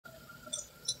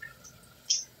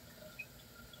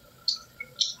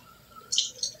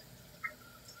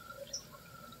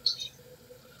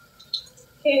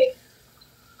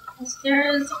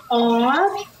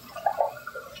off.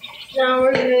 Now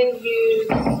we're going to use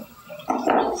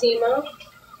eczema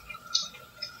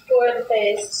for the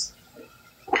face.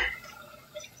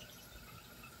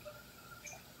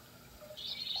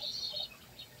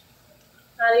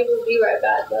 Addie will be right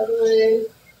back, by the way.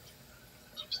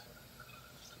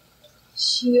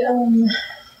 She had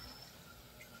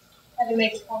to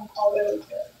make a phone call really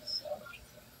quick, so.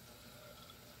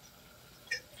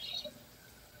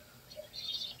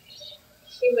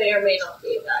 She may or may not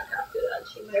be back after that.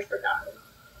 She may have forgotten.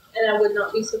 And I would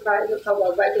not be surprised if I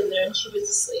walked back in there and she was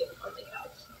asleep on the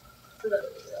couch. So that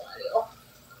would be real ideal.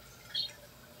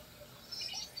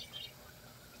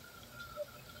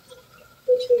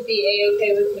 Which would be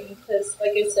a-okay with me, because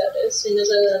like I said, as soon as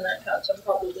I lay on that couch, I'm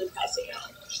probably passing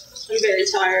out. I'm very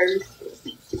tired,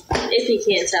 if you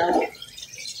can't tell.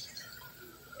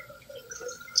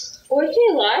 4K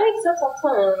likes? That's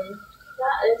awesome.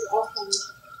 That is awesome.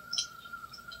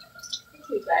 Thank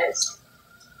you guys.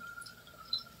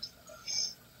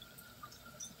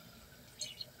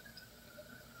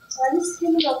 Why does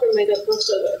skinning up your makeup look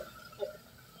so good?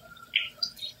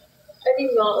 I do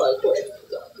not like wearing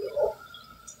makeup, y'all.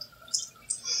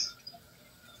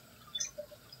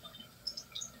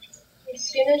 My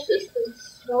skin has just been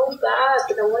so bad,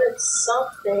 but I wanted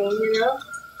something, you know?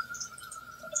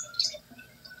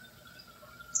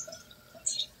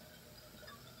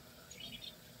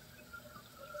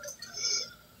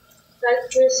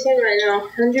 That's your skin right now.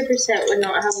 100% would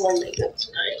not have more makeup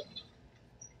tonight.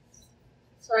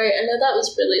 Sorry, I know that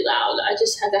was really loud. I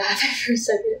just had to have it for a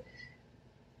second.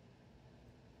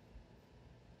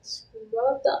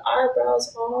 Scrub the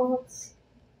eyebrows off.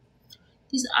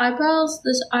 This eyebrow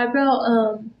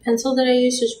pencil that I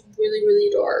use is really, really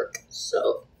dark.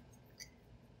 So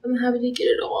I'm happy to get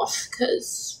it off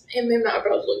because it made my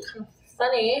eyebrows look kind of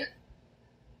funny.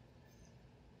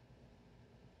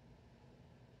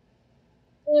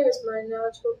 There's my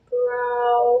natural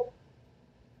brow.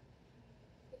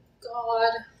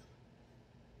 God.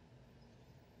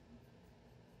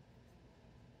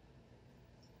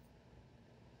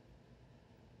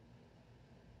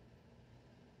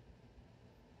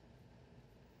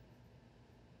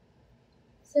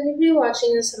 Is anybody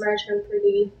watching The Summer Turned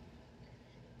Pretty?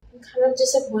 I'm kind of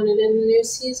disappointed in the new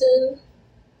season.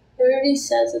 Everybody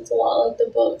says it's a lot like the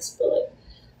books, but like,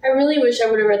 I really wish I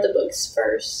would have read the books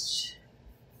first.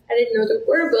 I didn't know there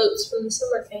were books when the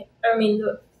summer came.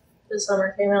 The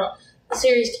summer came out. The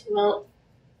series came out.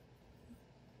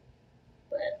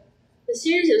 But the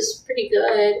series is pretty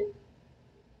good.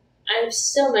 I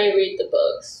still may read the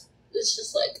books. It's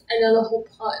just like, I know the whole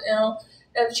plot now.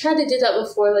 I've tried to do that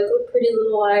before, like with Pretty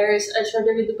Little Liars. I tried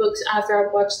to read the books after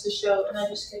I watched the show, and I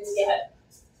just couldn't get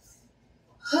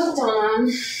hooked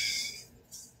on.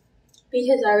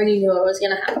 Because I already knew it was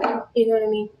going to happen. You know what I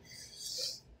mean?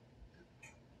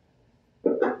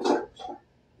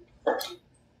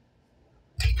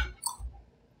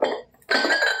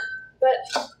 But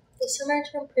The Summer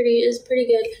Turned Pretty is pretty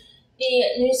good.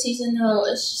 The new season, though,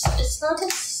 it's not the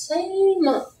same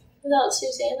without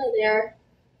Susanna there.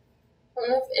 I don't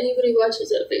know if anybody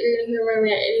watches it, but you're going to hear my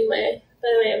rant anyway. By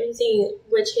the way, I'm using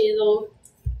Witch Hazel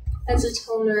as a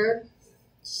toner.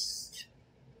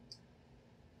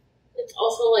 It's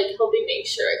also like helping make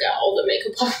sure I got all the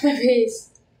makeup off my face.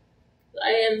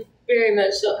 I am very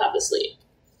much so half asleep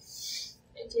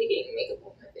and taking makeup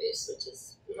off my face, which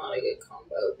is not a good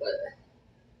combo, but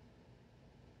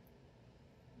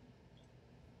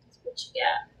that's what you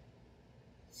get.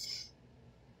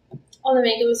 All the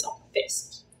makeup is off my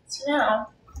face. So now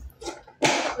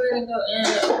we're gonna go in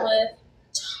with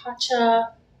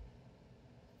Tatcha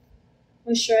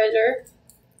moisturizer.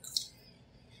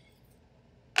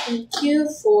 Thank you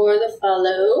for the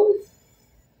follow.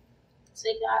 Just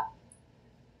like that.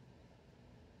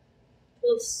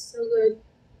 Feels so good.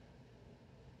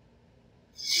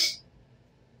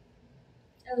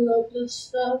 I love this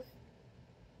stuff.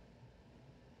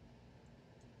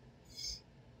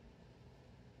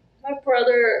 My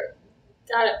brother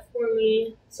got it for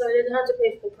me, so I didn't have to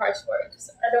pay full price for it, because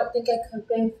I don't think I could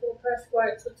pay full price for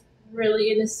it, so it's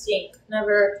really gonna stink.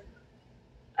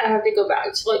 I have to go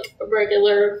back to like a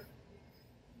regular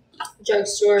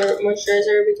drugstore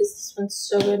moisturizer, because this one's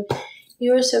so good.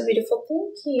 You are so beautiful.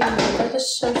 Thank you. That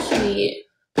is so sweet.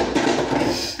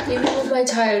 Even with my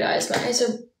tired eyes, my eyes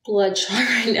are bloodshot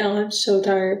right now. I'm so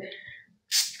tired.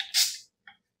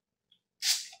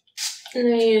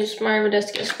 And I use my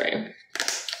Rodesco spray.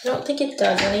 I don't think it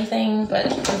does anything, but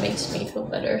it makes me feel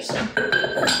better, so.